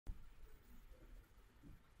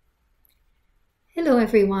Hello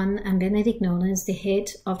everyone, I'm Benedict Nolens, the head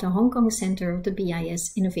of the Hong Kong Center of the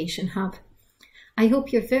BIS Innovation Hub. I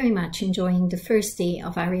hope you're very much enjoying the first day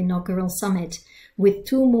of our inaugural summit, with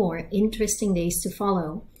 2 more interesting days to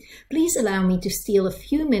follow. Please allow me to steal a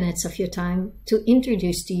few minutes of your time to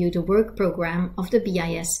introduce to you the work program of the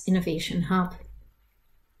BIS Innovation Hub.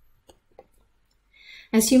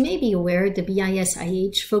 As you may be aware, the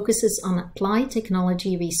BIS-IH focuses on applied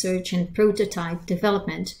technology research and prototype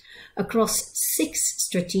development across 6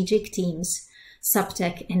 strategic teams: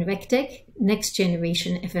 Subtech and RegTech, Next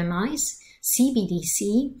Generation FMIs,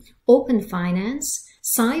 CBDC, Open Finance,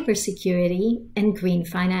 Cybersecurity, and Green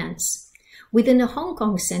Finance. Within the Hong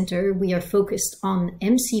Kong Center, we are focused on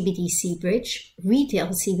mCBDC Bridge, Retail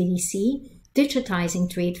CBDC, Digitizing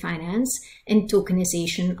Trade Finance, and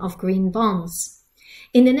Tokenization of Green Bonds.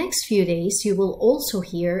 In the next few days, you will also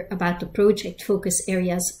hear about the project focus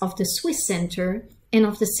areas of the Swiss Center and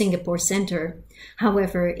of the Singapore Center.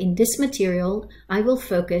 However, in this material, I will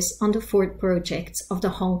focus on the 4 projects of the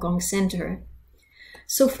Hong Kong Center.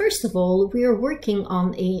 So first of all, we are working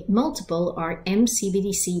on a multiple or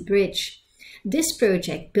mCBDC bridge. This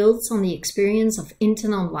project builds on the experience of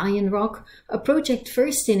Intanon Lion Rock, a project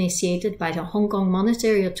first initiated by the Hong Kong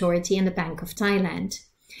Monetary Authority and the Bank of Thailand.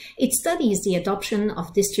 It studies the adoption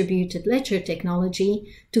of distributed ledger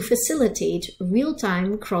technology to facilitate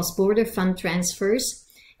real-time cross-border fund transfers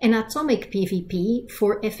and atomic PVP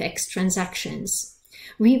for FX transactions.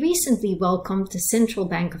 We recently welcomed the Central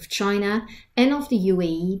Bank of China and of the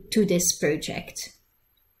UAE to this project.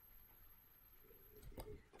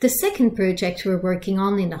 The second project we're working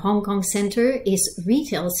on in the Hong Kong Center is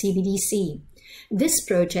Retail CBDC. This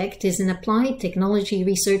project is an applied technology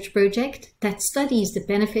research project that studies the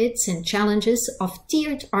benefits and challenges of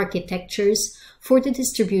tiered architectures for the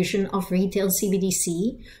distribution of retail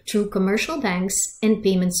CBDC through commercial banks and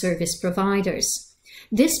payment service providers.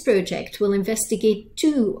 This project will investigate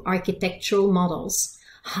 2 architectural models: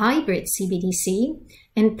 hybrid CBDC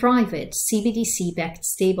and private CBDC-backed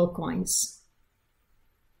stablecoins.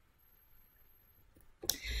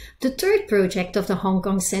 The third project of the Hong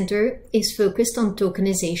Kong Center is focused on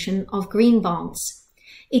tokenization of green bonds.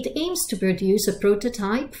 It aims to produce a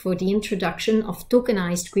prototype for the introduction of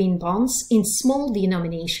tokenized green bonds in small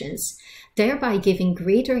denominations, thereby giving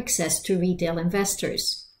greater access to retail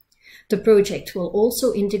investors. The project will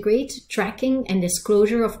also integrate tracking and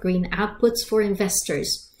disclosure of green outputs for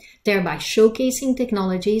investors, thereby showcasing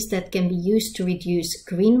technologies that can be used to reduce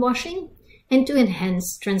greenwashing and to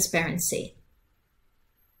enhance transparency.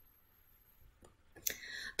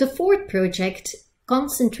 The 4th project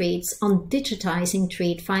concentrates on digitizing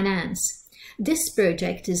trade finance. This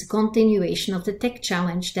project is a continuation of the tech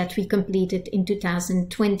challenge that we completed in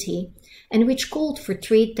 2020 and which called for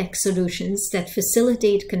trade tech solutions that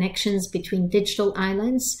facilitate connections between digital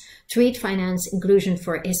islands, trade finance inclusion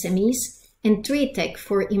for SMEs, and trade tech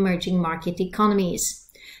for emerging market economies.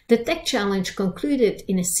 The tech challenge concluded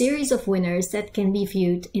in a series of winners that can be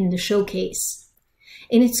viewed in the showcase.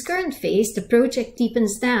 In its current phase, the project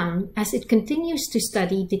deepens down as it continues to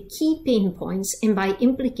study the key pain points and by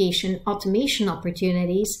implication automation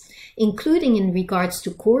opportunities, including in regards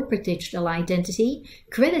to corporate digital identity,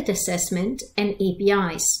 credit assessment, and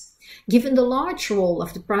APIs. Given the large role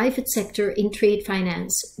of the private sector in trade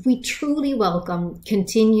finance, we truly welcome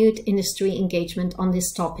continued industry engagement on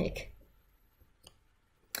this topic.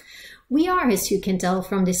 We are, as you can tell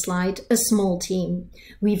from this slide, a small team.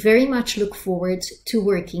 We very much look forward to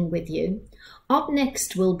working with you. Up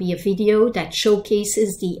next will be a video that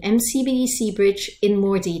showcases the mCBDC bridge in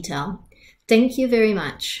more detail. Thank you very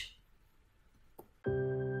much.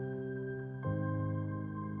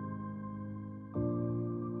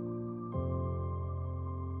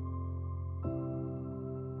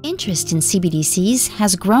 Interest in CBDCs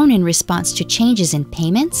has grown in response to changes in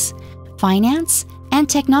payments, finance, and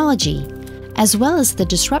technology, as well as the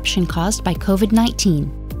disruption caused by COVID-19.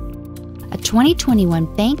 A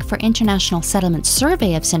 2021 Bank for International Settlements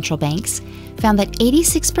survey of central banks found that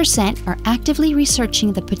 86% are actively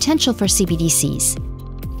researching the potential for CBDCs,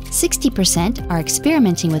 60% are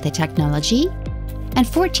experimenting with the technology, and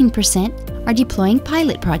 14% are deploying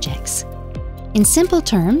pilot projects. In simple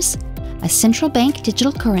terms, a central bank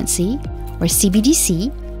digital currency, or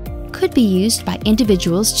CBDC, could be used by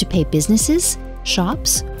individuals to pay businesses,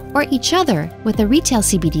 shops, or each other with a retail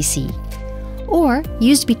CBDC, or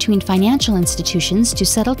used between financial institutions to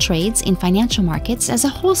settle trades in financial markets as a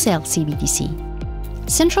wholesale CBDC.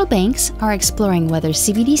 Central banks are exploring whether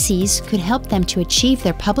CBDCs could help them to achieve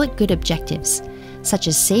their public good objectives, such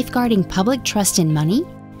as safeguarding public trust in money,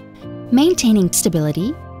 maintaining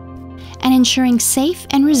stability, and ensuring safe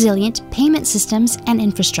and resilient payment systems and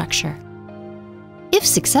infrastructure. If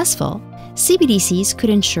successful, CBDCs could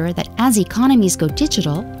ensure that as economies go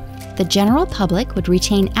digital, the general public would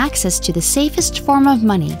retain access to the safest form of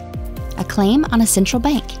money, a claim on a central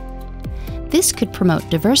bank. This could promote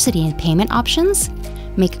diversity in payment options,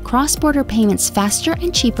 make cross-border payments faster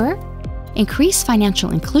and cheaper, increase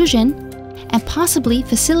financial inclusion, and possibly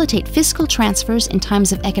facilitate fiscal transfers in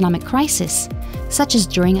times of economic crisis, such as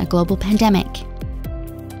during a global pandemic.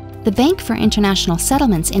 The Bank for International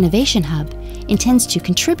Settlements Innovation Hub intends to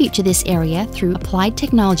contribute to this area through applied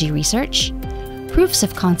technology research, proofs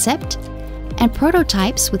of concept, and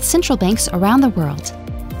prototypes with central banks around the world.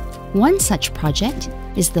 One such project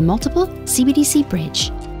is the Multiple CBDC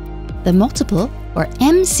Bridge. The Multiple, or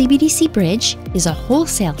mCBDC Bridge, is a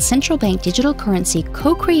wholesale central bank digital currency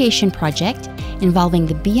co-creation project involving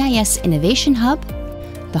the BIS Innovation Hub,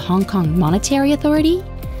 the Hong Kong Monetary Authority,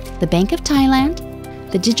 the Bank of Thailand,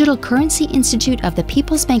 the Digital Currency Institute of the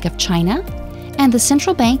People's Bank of China, and the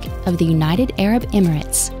Central Bank of the United Arab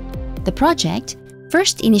Emirates. The project,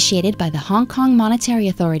 first initiated by the Hong Kong Monetary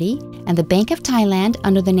Authority and the Bank of Thailand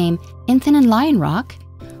under the name Inthan and Lion Rock,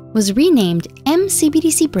 was renamed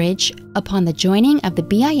mCBDC Bridge upon the joining of the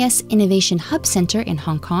BIS Innovation Hub Center in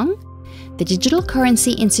Hong Kong, the Digital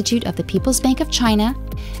Currency Institute of the People's Bank of China,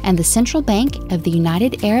 and the Central Bank of the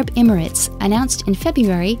United Arab Emirates, announced in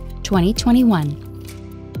February 2021.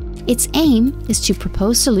 Its aim is to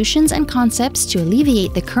propose solutions and concepts to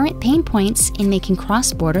alleviate the current pain points in making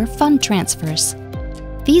cross-border fund transfers.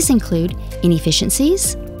 These include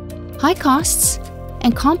inefficiencies, high costs,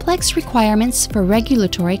 and complex requirements for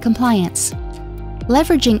regulatory compliance.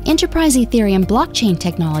 Leveraging enterprise Ethereum blockchain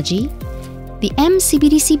technology, the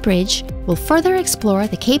mCBDC Bridge will further explore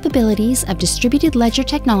the capabilities of distributed ledger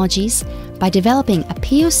technologies by developing a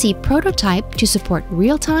POC prototype to support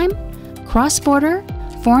real-time, cross-border,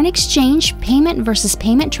 foreign exchange payment versus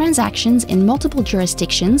payment transactions in multiple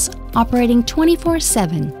jurisdictions operating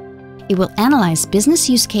 24/7. It will analyze business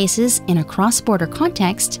use cases in a cross-border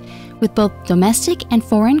context with both domestic and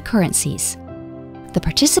foreign currencies. The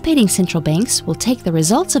participating central banks will take the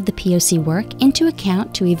results of the POC work into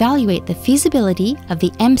account to evaluate the feasibility of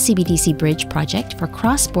the mCBDC Bridge project for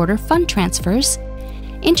cross-border fund transfers,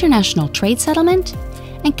 international trade settlement,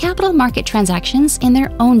 and capital market transactions in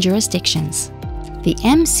their own jurisdictions. The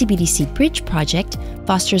mCBDC Bridge project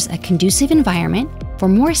fosters a conducive environment for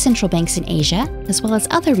more central banks in Asia, as well as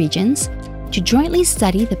other regions, to jointly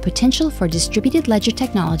study the potential for distributed ledger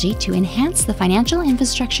technology to enhance the financial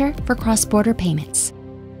infrastructure for cross-border payments.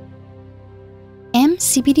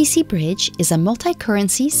 mCBDC Bridge is a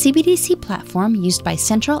multi-currency CBDC platform used by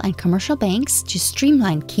central and commercial banks to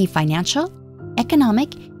streamline key financial,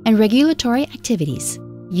 economic, and regulatory activities.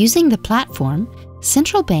 Using the platform,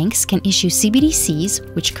 central banks can issue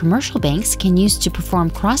CBDCs, which commercial banks can use to perform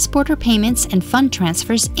cross-border payments and fund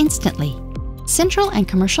transfers instantly. Central and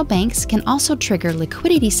commercial banks can also trigger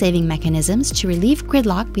liquidity-saving mechanisms to relieve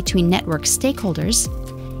gridlock between network stakeholders,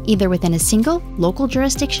 either within a single local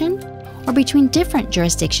jurisdiction or between different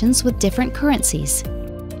jurisdictions with different currencies.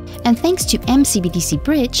 And thanks to mCBDC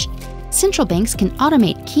Bridge, central banks can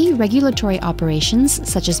automate key regulatory operations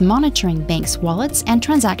such as monitoring banks' wallets and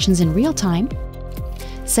transactions in real time,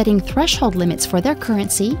 setting threshold limits for their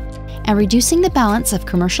currency, and reducing the balance of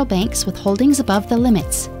commercial banks with holdings above the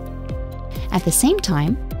limits. At the same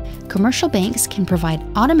time, commercial banks can provide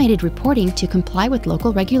automated reporting to comply with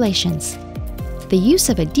local regulations. The use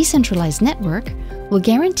of a decentralized network will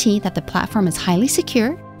guarantee that the platform is highly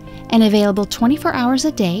secure and available 24 hours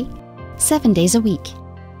a day, 7 days a week.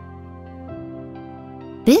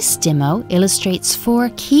 This demo illustrates 4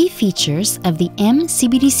 key features of the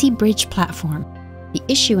mCBDC Bridge platform: the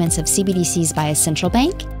issuance of CBDCs by a central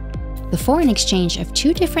bank, the foreign exchange of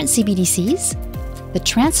 2 different CBDCs, the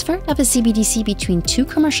transfer of a CBDC between 2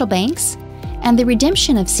 commercial banks, and the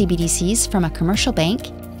redemption of CBDCs from a commercial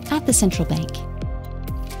bank at the central bank.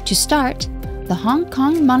 To start, the Hong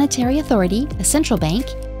Kong Monetary Authority, a central bank,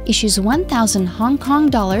 issues 1,000 Hong Kong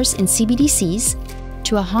dollars in CBDCs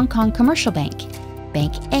to a Hong Kong commercial bank,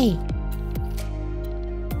 Bank A.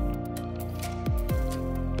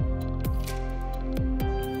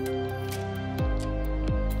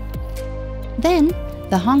 Then,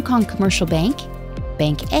 the Hong Kong commercial bank,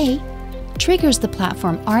 Bank A, triggers the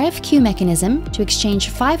platform RFQ mechanism to exchange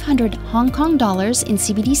 500 Hong Kong dollars in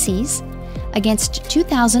CBDCs against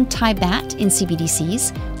 2,000 Thai baht in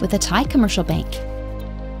CBDCs with a Thai commercial bank.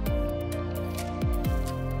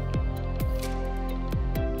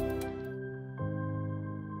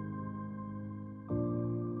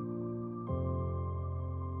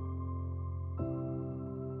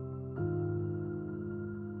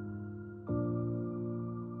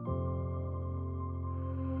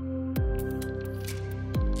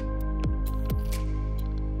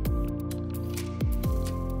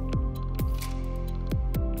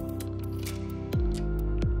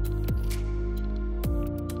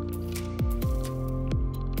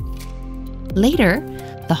 Later,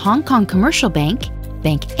 the Hong Kong Commercial Bank,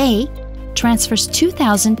 Bank A, transfers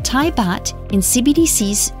 2,000 Thai baht in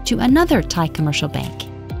CBDCs to another Thai commercial bank.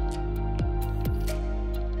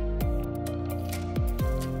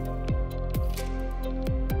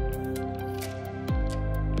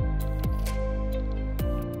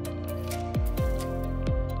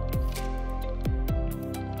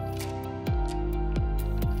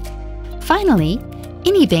 Finally,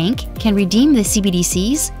 any bank can redeem the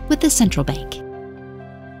CBDCs with the central bank.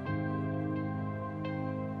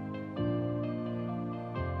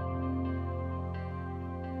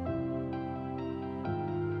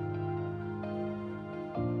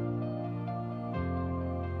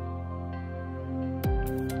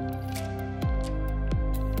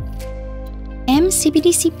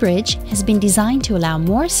 mCBDC Bridge has been designed to allow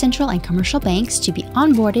more central and commercial banks to be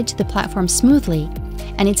onboarded to the platform smoothly,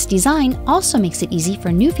 and its design also makes it easy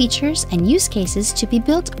for new features and use cases to be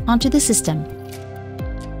built onto the system.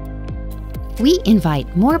 We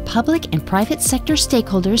invite more public and private sector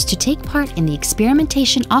stakeholders to take part in the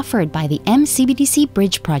experimentation offered by the mCBDC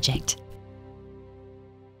Bridge project.